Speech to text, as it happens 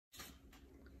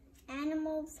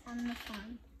Animals on the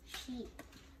Farm. Sheep.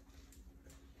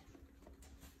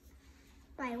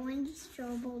 By Wendy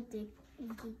Strobel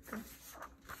Dieker.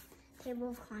 Table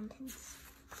of Contents.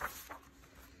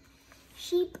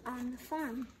 Sheep on the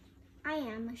farm. I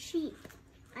am a sheep.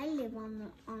 I live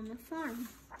on the farm.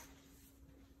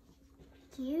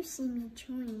 Do you see me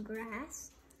chewing grass?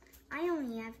 I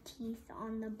only have teeth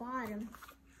on the bottom.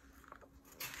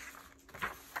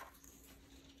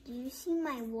 Do you see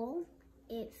my wool?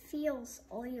 It feels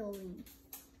oily.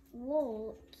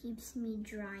 Wool keeps me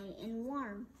dry and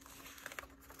warm.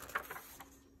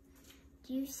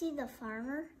 Do you see the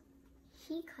farmer?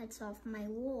 He cuts off my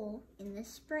wool in the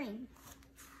spring.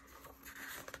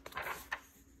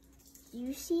 Do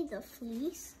you see the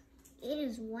fleece? It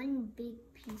is one big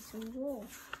piece of wool.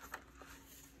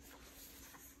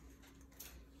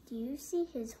 Do you see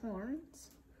his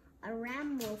horns? A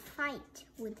ram will fight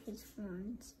with his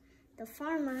horns. The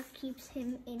farmer keeps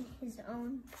him in his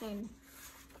own pen.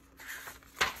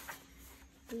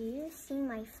 Do you see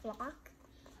my flock?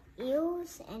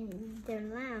 Ewes and their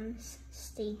lambs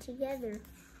stay together.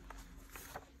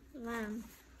 Lamb.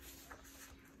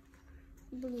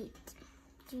 Bleat.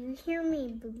 Do you hear me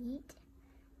bleat?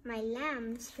 My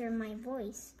lambs hear my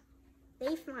voice.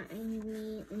 They find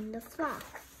me in the flock.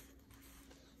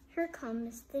 Here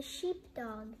comes the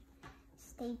sheepdog.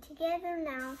 Stay together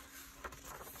now.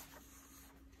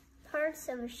 Parts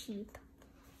of a sheep.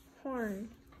 Horn.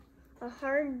 A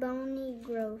hard bony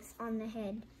growth on the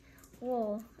head.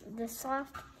 Wool. The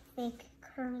soft, thick,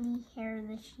 curly hair of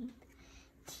the sheep.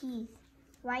 Teeth.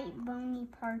 White bony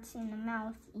parts in the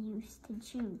mouth used to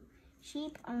chew.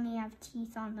 Sheep only have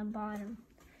teeth on the bottom.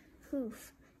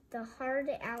 Hoof. The hard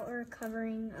outer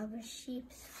covering of a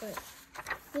sheep's foot.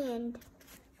 Hand.